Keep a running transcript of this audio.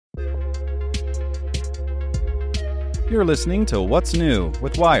You're listening to What's New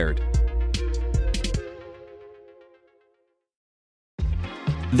with Wired.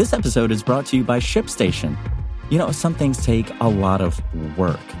 This episode is brought to you by ShipStation. You know, some things take a lot of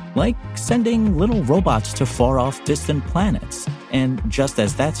work, like sending little robots to far-off distant planets. And just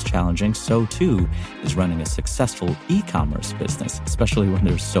as that's challenging, so too is running a successful e-commerce business, especially when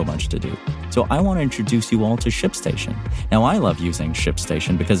there's so much to do. So I want to introduce you all to ShipStation. Now, I love using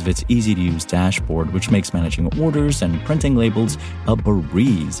ShipStation because of its easy-to-use dashboard, which makes managing orders and printing labels a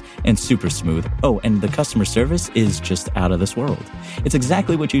breeze and super smooth. Oh, and the customer service is just out of this world. It's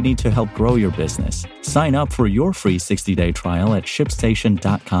exactly what you need to help grow your business. Sign up for your free 60-day trial at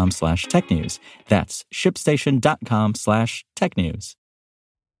shipstation.com/technews. That's shipstation.com/technews.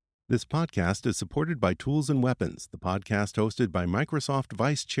 This podcast is supported by Tools and Weapons, the podcast hosted by Microsoft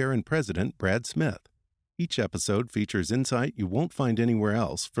Vice Chair and President Brad Smith. Each episode features insight you won't find anywhere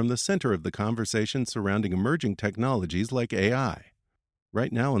else from the center of the conversation surrounding emerging technologies like AI.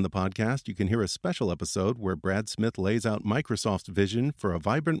 Right now on the podcast, you can hear a special episode where Brad Smith lays out Microsoft's vision for a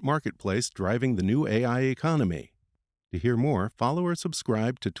vibrant marketplace driving the new AI economy. To hear more, follow or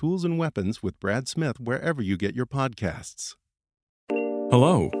subscribe to Tools and Weapons with Brad Smith wherever you get your podcasts.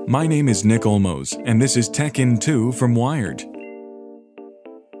 Hello, my name is Nick Olmos, and this is Tech in 2 from Wired.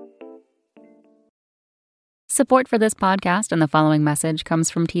 Support for this podcast and the following message comes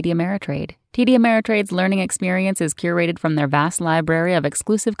from TD Ameritrade. TD Ameritrade's learning experience is curated from their vast library of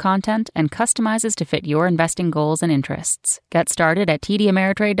exclusive content and customizes to fit your investing goals and interests. Get started at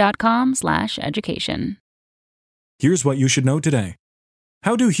tdameritrade.com/education. Here's what you should know today.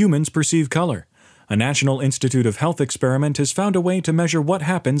 How do humans perceive color? A National Institute of Health experiment has found a way to measure what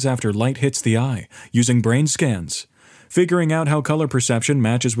happens after light hits the eye, using brain scans. Figuring out how color perception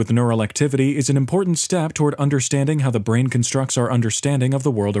matches with neural activity is an important step toward understanding how the brain constructs our understanding of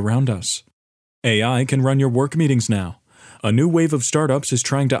the world around us. AI can run your work meetings now. A new wave of startups is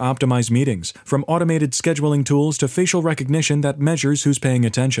trying to optimize meetings, from automated scheduling tools to facial recognition that measures who's paying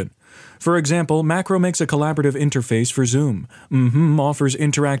attention. For example, Macro makes a collaborative interface for Zoom. Offers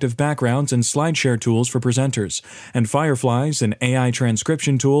interactive backgrounds and SlideShare tools for presenters. And Fireflies, an AI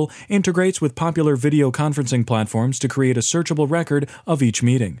transcription tool, integrates with popular video conferencing platforms to create a searchable record of each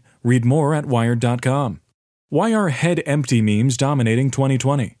meeting. Read more at Wired.com. Why are head empty memes dominating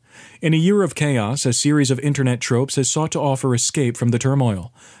 2020? In a year of chaos, a series of internet tropes has sought to offer escape from the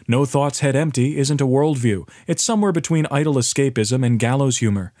turmoil. No thoughts head empty isn't a worldview. It's somewhere between idle escapism and gallows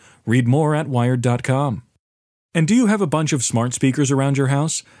humor. Read more at Wired.com. And do you have a bunch of smart speakers around your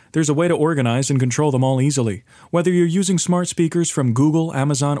house? There's a way to organize and control them all easily. Whether you're using smart speakers from Google,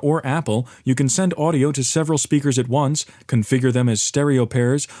 Amazon, or Apple, you can send audio to several speakers at once, configure them as stereo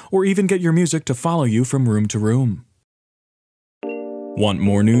pairs, or even get your music to follow you from room to room. Want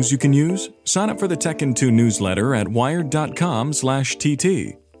more news you can use? Sign up for the Tech in 2 newsletter at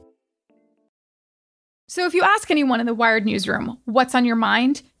wired.com/TT. So if you ask anyone in the Wired newsroom, what's on your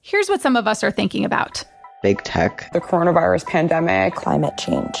mind? Here's what some of us are thinking about. Big tech, the coronavirus pandemic, climate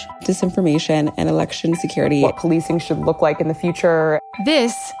change, disinformation, and election security. What policing should look like in the future.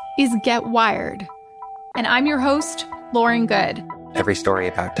 This is Get Wired. And I'm your host, Lauren Good. Every story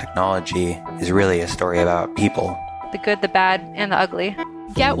about technology is really a story about people. The good, the bad, and the ugly.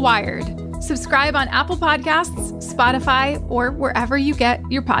 Get Wired. Subscribe on Apple Podcasts, Spotify, or wherever you get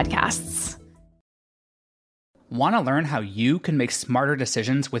your podcasts. Want to learn how you can make smarter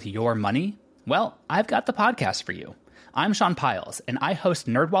decisions with your money? Well, I've got the podcast for you. I'm Sean Piles, and I host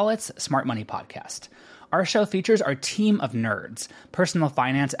NerdWallet's Smart Money Podcast. Our show features our team of nerds, personal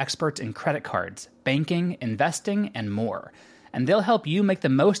finance experts in credit cards, banking, investing, and more. And they'll help you make the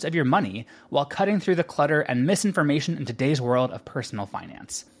most of your money while cutting through the clutter and misinformation in today's world of personal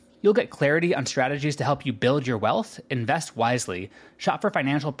finance. You'll get clarity on strategies to help you build your wealth, invest wisely, shop for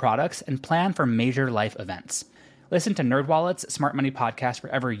financial products, and plan for major life events. Listen to NerdWallet's Smart Money Podcast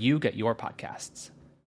wherever you get your podcasts.